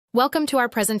Welcome to our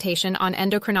presentation on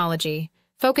endocrinology,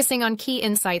 focusing on key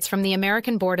insights from the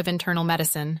American Board of Internal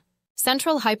Medicine.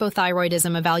 Central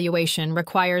hypothyroidism evaluation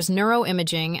requires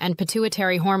neuroimaging and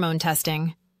pituitary hormone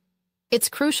testing. It's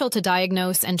crucial to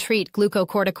diagnose and treat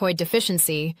glucocorticoid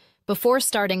deficiency before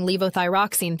starting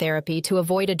levothyroxine therapy to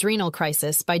avoid adrenal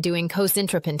crisis by doing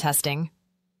cosintropin testing.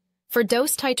 For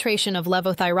dose titration of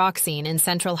levothyroxine in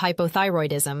central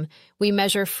hypothyroidism, we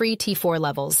measure free T4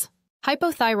 levels.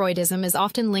 Hypothyroidism is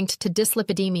often linked to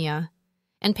dyslipidemia,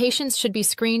 and patients should be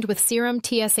screened with serum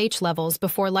TSH levels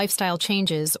before lifestyle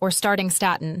changes or starting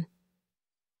statin.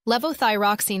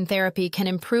 Levothyroxine therapy can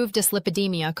improve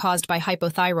dyslipidemia caused by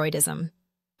hypothyroidism.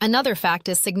 Another fact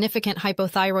is significant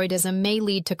hypothyroidism may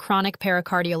lead to chronic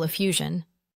pericardial effusion.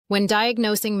 When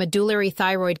diagnosing medullary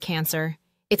thyroid cancer,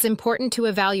 it's important to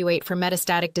evaluate for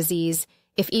metastatic disease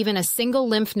if even a single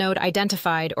lymph node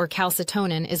identified or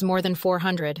calcitonin is more than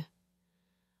 400.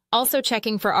 Also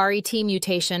checking for RET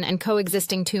mutation and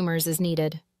coexisting tumors is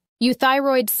needed.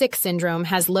 Euthyroid 6 syndrome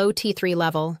has low T3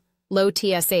 level, low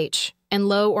TSH, and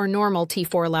low or normal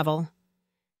T4 level.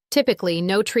 Typically,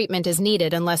 no treatment is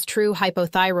needed unless true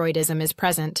hypothyroidism is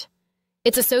present.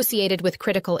 It's associated with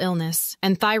critical illness,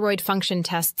 and thyroid function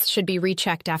tests should be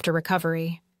rechecked after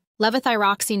recovery.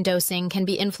 Levothyroxine dosing can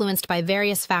be influenced by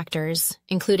various factors,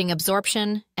 including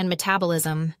absorption and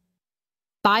metabolism.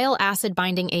 Bile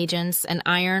acid-binding agents and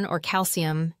iron or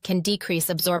calcium can decrease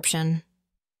absorption.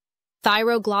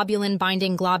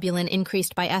 Thyroglobulin-binding globulin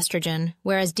increased by estrogen,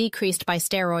 whereas decreased by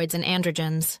steroids and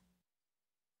androgens.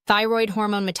 Thyroid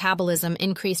hormone metabolism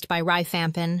increased by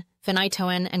rifampin,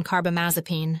 phenytoin, and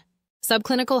carbamazepine.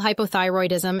 Subclinical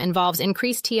hypothyroidism involves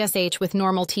increased TSH with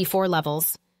normal T4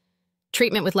 levels.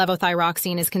 Treatment with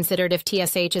levothyroxine is considered if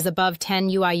TSH is above 10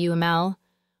 UIU/ml,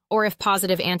 or if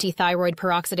positive anti-thyroid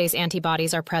peroxidase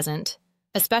antibodies are present,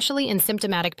 especially in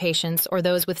symptomatic patients or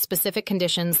those with specific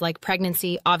conditions like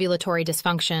pregnancy, ovulatory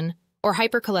dysfunction, or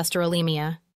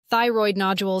hypercholesterolemia. Thyroid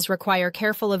nodules require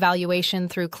careful evaluation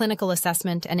through clinical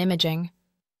assessment and imaging.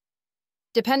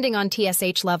 Depending on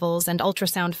TSH levels and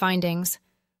ultrasound findings,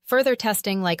 further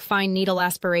testing like fine needle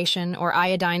aspiration or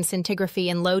iodine scintigraphy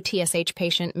in low TSH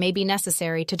patient may be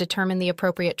necessary to determine the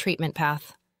appropriate treatment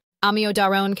path.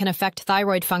 Amiodarone can affect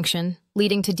thyroid function,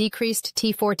 leading to decreased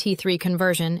T4-T3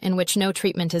 conversion in which no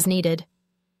treatment is needed.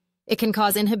 It can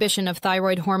cause inhibition of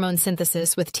thyroid hormone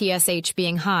synthesis with TSH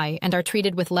being high and are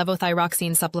treated with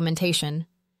levothyroxine supplementation.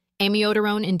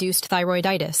 Amiodarone-induced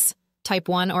thyroiditis, type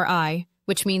 1 or I,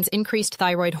 which means increased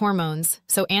thyroid hormones,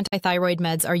 so antithyroid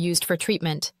meds are used for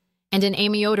treatment, and in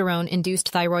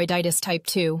amiodarone-induced thyroiditis type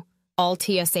 2, all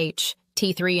TSH,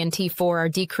 T3 and T4 are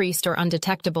decreased or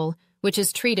undetectable, which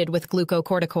is treated with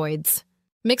glucocorticoids.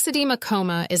 Myxedema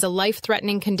coma is a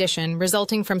life-threatening condition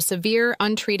resulting from severe,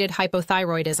 untreated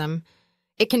hypothyroidism.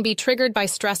 It can be triggered by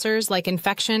stressors like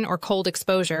infection or cold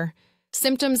exposure.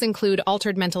 Symptoms include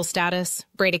altered mental status,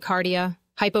 bradycardia,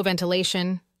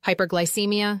 hypoventilation,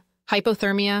 hyperglycemia,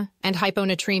 hypothermia, and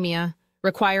hyponatremia,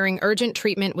 requiring urgent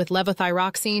treatment with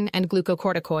levothyroxine and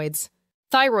glucocorticoids.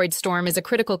 Thyroid storm is a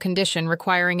critical condition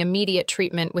requiring immediate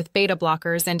treatment with beta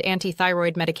blockers and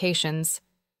antithyroid medications.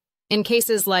 In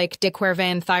cases like de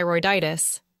Quervain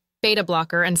thyroiditis, beta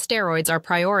blocker and steroids are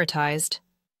prioritized.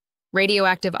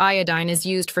 Radioactive iodine is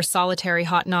used for solitary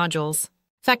hot nodules.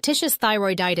 Factitious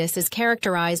thyroiditis is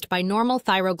characterized by normal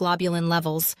thyroglobulin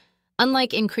levels,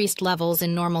 unlike increased levels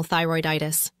in normal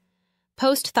thyroiditis.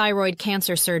 Post-thyroid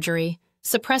cancer surgery,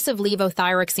 suppressive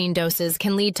levothyroxine doses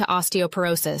can lead to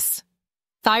osteoporosis.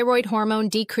 Thyroid hormone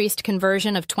decreased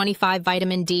conversion of 25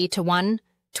 vitamin D to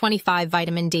 1,25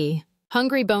 vitamin D.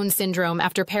 Hungry bone syndrome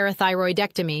after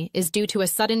parathyroidectomy is due to a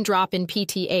sudden drop in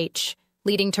PTH,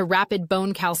 leading to rapid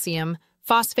bone calcium,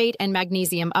 phosphate, and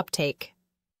magnesium uptake.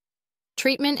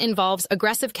 Treatment involves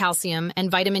aggressive calcium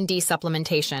and vitamin D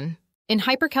supplementation. In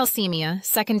hypercalcemia,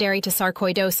 secondary to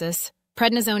sarcoidosis,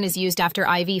 prednisone is used after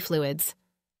IV fluids.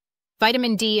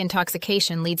 Vitamin D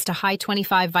intoxication leads to high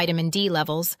 25 vitamin D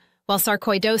levels, while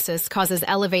sarcoidosis causes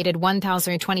elevated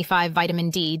 1025 vitamin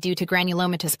D due to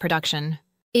granulomatous production.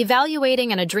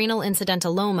 Evaluating an adrenal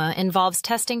incidentalloma involves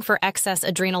testing for excess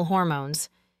adrenal hormones.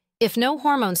 If no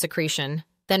hormone secretion,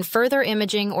 then further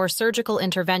imaging or surgical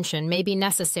intervention may be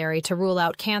necessary to rule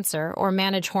out cancer or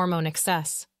manage hormone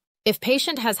excess. If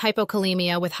patient has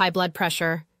hypokalemia with high blood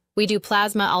pressure, we do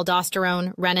plasma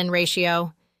aldosterone-renin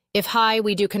ratio. If high,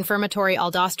 we do confirmatory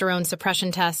aldosterone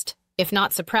suppression test. If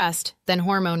not suppressed, then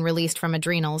hormone released from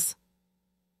adrenals.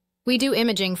 We do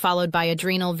imaging followed by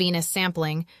adrenal venous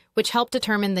sampling, which help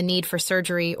determine the need for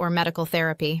surgery or medical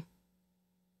therapy.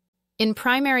 In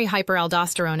primary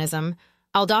hyperaldosteronism,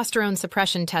 Aldosterone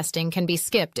suppression testing can be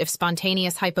skipped if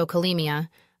spontaneous hypokalemia,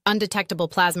 undetectable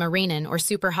plasma renin, or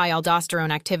super-high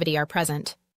aldosterone activity are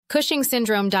present. Cushing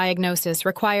syndrome diagnosis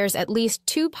requires at least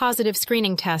 2 positive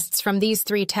screening tests from these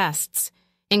 3 tests,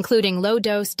 including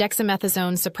low-dose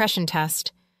dexamethasone suppression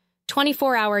test,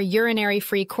 24-hour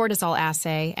urinary-free cortisol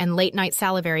assay, and late-night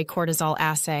salivary cortisol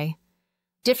assay.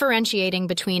 Differentiating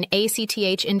between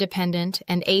ACTH-independent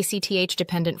and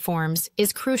ACTH-dependent forms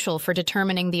is crucial for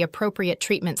determining the appropriate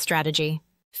treatment strategy.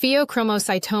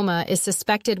 Pheochromocytoma is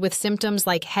suspected with symptoms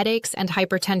like headaches and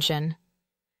hypertension.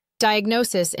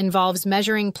 Diagnosis involves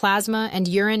measuring plasma and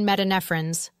urine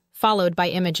metanephrines, followed by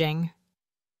imaging.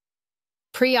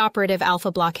 Preoperative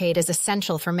alpha blockade is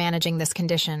essential for managing this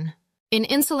condition. In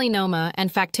insulinoma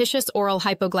and factitious oral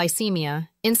hypoglycemia,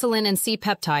 insulin and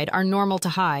C-peptide are normal to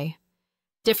high.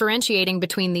 Differentiating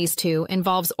between these two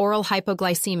involves oral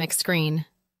hypoglycemic screen.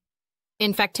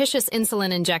 In factitious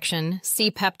insulin injection,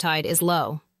 C-peptide is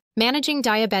low. Managing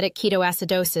diabetic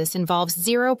ketoacidosis involves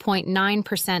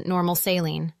 0.9% normal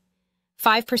saline.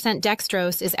 5%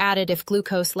 dextrose is added if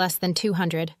glucose less than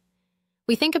 200.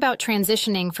 We think about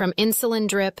transitioning from insulin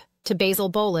drip to basal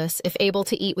bolus if able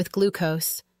to eat with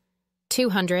glucose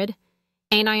 200,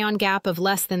 anion gap of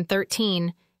less than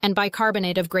 13, and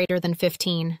bicarbonate of greater than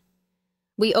 15.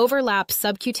 We overlap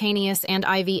subcutaneous and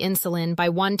IV insulin by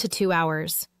 1 to 2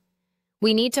 hours.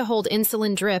 We need to hold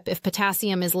insulin drip if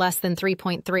potassium is less than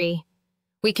 3.3.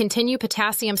 We continue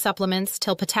potassium supplements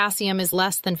till potassium is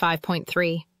less than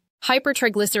 5.3.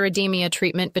 Hypertriglyceridemia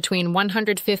treatment between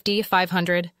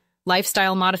 150-500,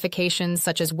 lifestyle modifications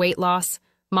such as weight loss,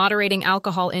 moderating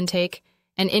alcohol intake,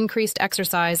 and increased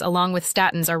exercise along with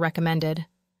statins are recommended.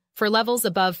 For levels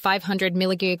above 500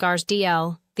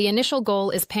 mg/dl, the initial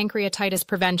goal is pancreatitis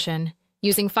prevention,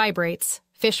 using fibrates,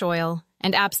 fish oil,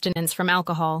 and abstinence from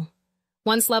alcohol.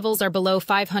 Once levels are below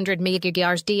 500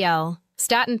 mg/dl,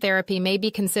 statin therapy may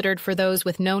be considered for those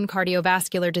with known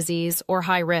cardiovascular disease or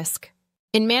high risk.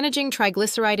 In managing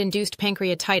triglyceride-induced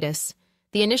pancreatitis,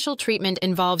 the initial treatment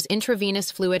involves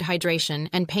intravenous fluid hydration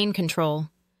and pain control.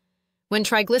 When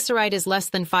triglyceride is less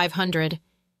than 500,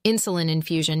 insulin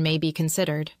infusion may be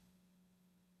considered.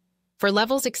 For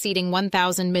levels exceeding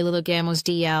 1,000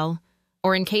 mg/dl,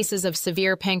 or in cases of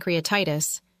severe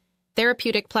pancreatitis,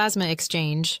 therapeutic plasma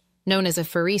exchange, known as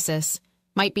apheresis,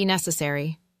 might be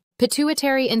necessary.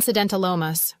 Pituitary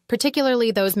incidentalomas,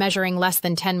 particularly those measuring less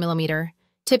than 10 mm,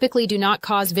 typically do not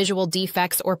cause visual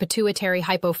defects or pituitary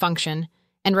hypofunction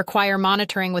and require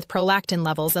monitoring with prolactin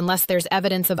levels unless there's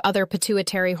evidence of other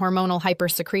pituitary hormonal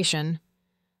hypersecretion.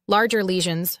 Larger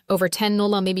lesions, over 10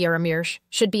 mm,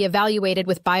 should be evaluated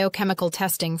with biochemical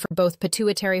testing for both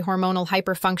pituitary hormonal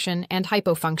hyperfunction and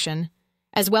hypofunction,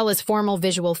 as well as formal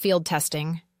visual field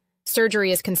testing.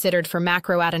 Surgery is considered for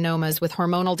macroadenomas with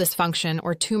hormonal dysfunction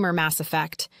or tumor mass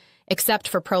effect, except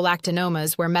for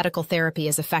prolactinomas where medical therapy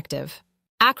is effective.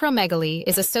 Acromegaly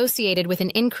is associated with an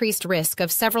increased risk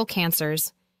of several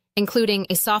cancers, including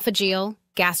esophageal,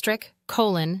 gastric,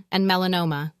 colon, and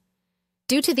melanoma.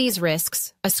 Due to these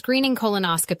risks, a screening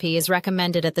colonoscopy is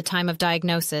recommended at the time of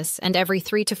diagnosis and every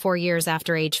 3 to 4 years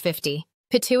after age 50.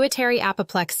 Pituitary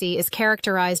apoplexy is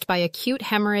characterized by acute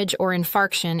hemorrhage or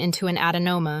infarction into an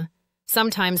adenoma,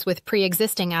 sometimes with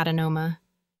pre-existing adenoma.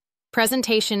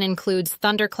 Presentation includes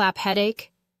thunderclap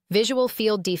headache, visual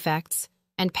field defects,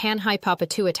 and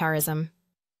panhypopituitarism.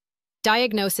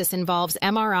 Diagnosis involves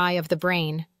MRI of the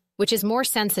brain, which is more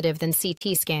sensitive than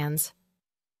CT scans.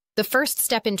 The first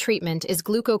step in treatment is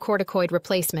glucocorticoid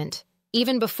replacement,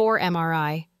 even before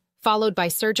MRI, followed by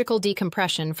surgical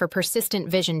decompression for persistent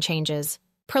vision changes.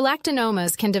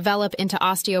 Prolactinomas can develop into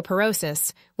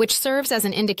osteoporosis, which serves as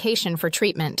an indication for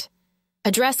treatment.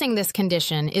 Addressing this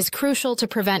condition is crucial to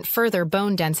prevent further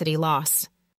bone density loss.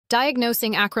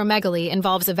 Diagnosing acromegaly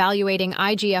involves evaluating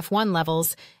IGF-1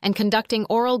 levels and conducting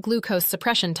oral glucose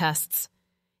suppression tests.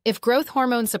 If growth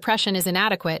hormone suppression is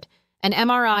inadequate, an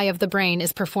MRI of the brain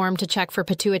is performed to check for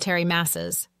pituitary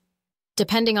masses.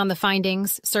 Depending on the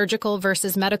findings, surgical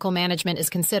versus medical management is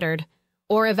considered,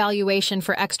 or evaluation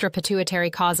for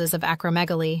extrapituitary causes of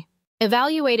acromegaly.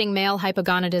 Evaluating male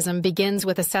hypogonadism begins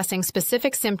with assessing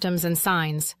specific symptoms and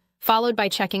signs, followed by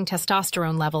checking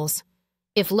testosterone levels.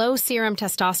 If low serum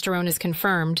testosterone is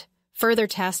confirmed, further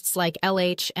tests like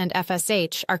LH and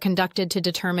FSH are conducted to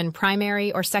determine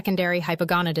primary or secondary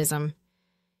hypogonadism.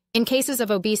 In cases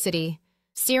of obesity,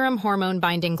 serum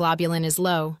hormone-binding globulin is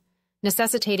low,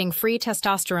 necessitating free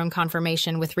testosterone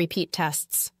confirmation with repeat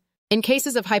tests. In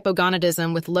cases of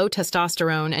hypogonadism with low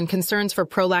testosterone and concerns for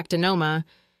prolactinoma,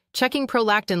 checking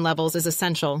prolactin levels is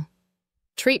essential.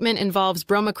 Treatment involves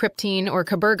bromocriptine or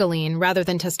cabergoline rather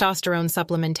than testosterone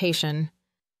supplementation.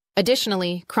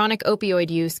 Additionally, chronic opioid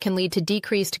use can lead to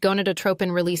decreased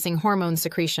gonadotropin-releasing hormone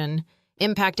secretion,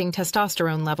 impacting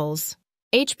testosterone levels.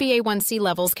 HbA1c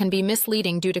levels can be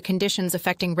misleading due to conditions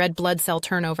affecting red blood cell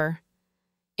turnover.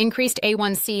 Increased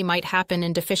A1C might happen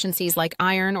in deficiencies like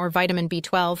iron or vitamin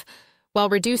B12, while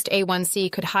reduced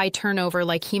A1C could high turnover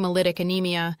like hemolytic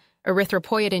anemia,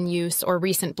 erythropoietin use, or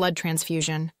recent blood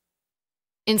transfusion.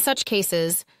 In such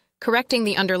cases, correcting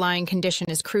the underlying condition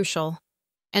is crucial,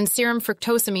 and serum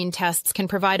fructosamine tests can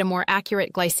provide a more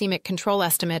accurate glycemic control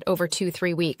estimate over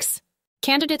 2-3 weeks.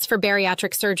 Candidates for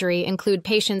bariatric surgery include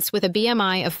patients with a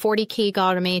BMI of 40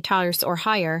 kg or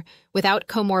higher without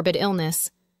comorbid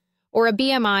illness, or a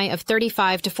BMI of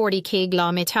 35 to 40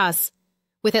 kg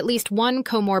with at least one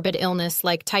comorbid illness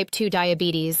like type 2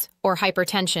 diabetes or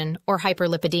hypertension or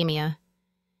hyperlipidemia.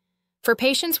 For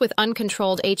patients with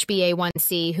uncontrolled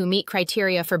HbA1c who meet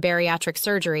criteria for bariatric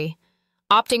surgery,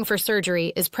 opting for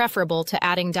surgery is preferable to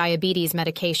adding diabetes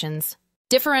medications.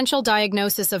 Differential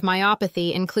diagnosis of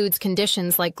myopathy includes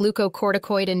conditions like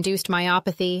glucocorticoid-induced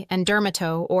myopathy and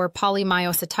dermato or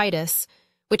polymyositis,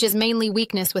 which is mainly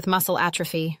weakness with muscle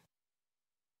atrophy.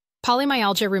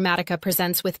 Polymyalgia rheumatica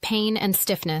presents with pain and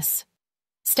stiffness.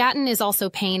 Statin is also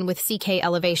pain with CK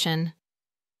elevation.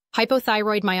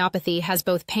 Hypothyroid myopathy has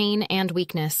both pain and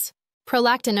weakness.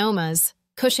 Prolactinomas,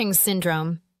 Cushing's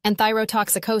syndrome, and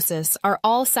thyrotoxicosis are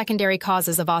all secondary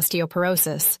causes of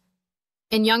osteoporosis.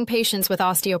 In young patients with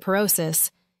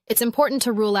osteoporosis, it's important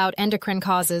to rule out endocrine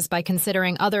causes by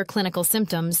considering other clinical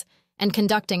symptoms and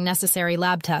conducting necessary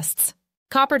lab tests.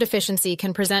 Copper deficiency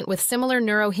can present with similar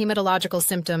neurohematological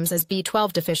symptoms as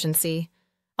B12 deficiency,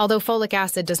 although folic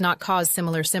acid does not cause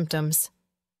similar symptoms.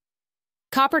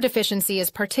 Copper deficiency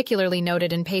is particularly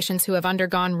noted in patients who have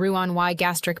undergone Roux-en-Y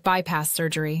gastric bypass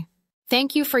surgery.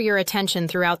 Thank you for your attention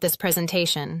throughout this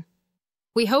presentation.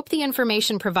 We hope the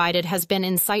information provided has been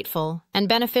insightful and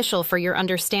beneficial for your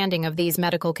understanding of these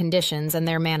medical conditions and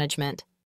their management.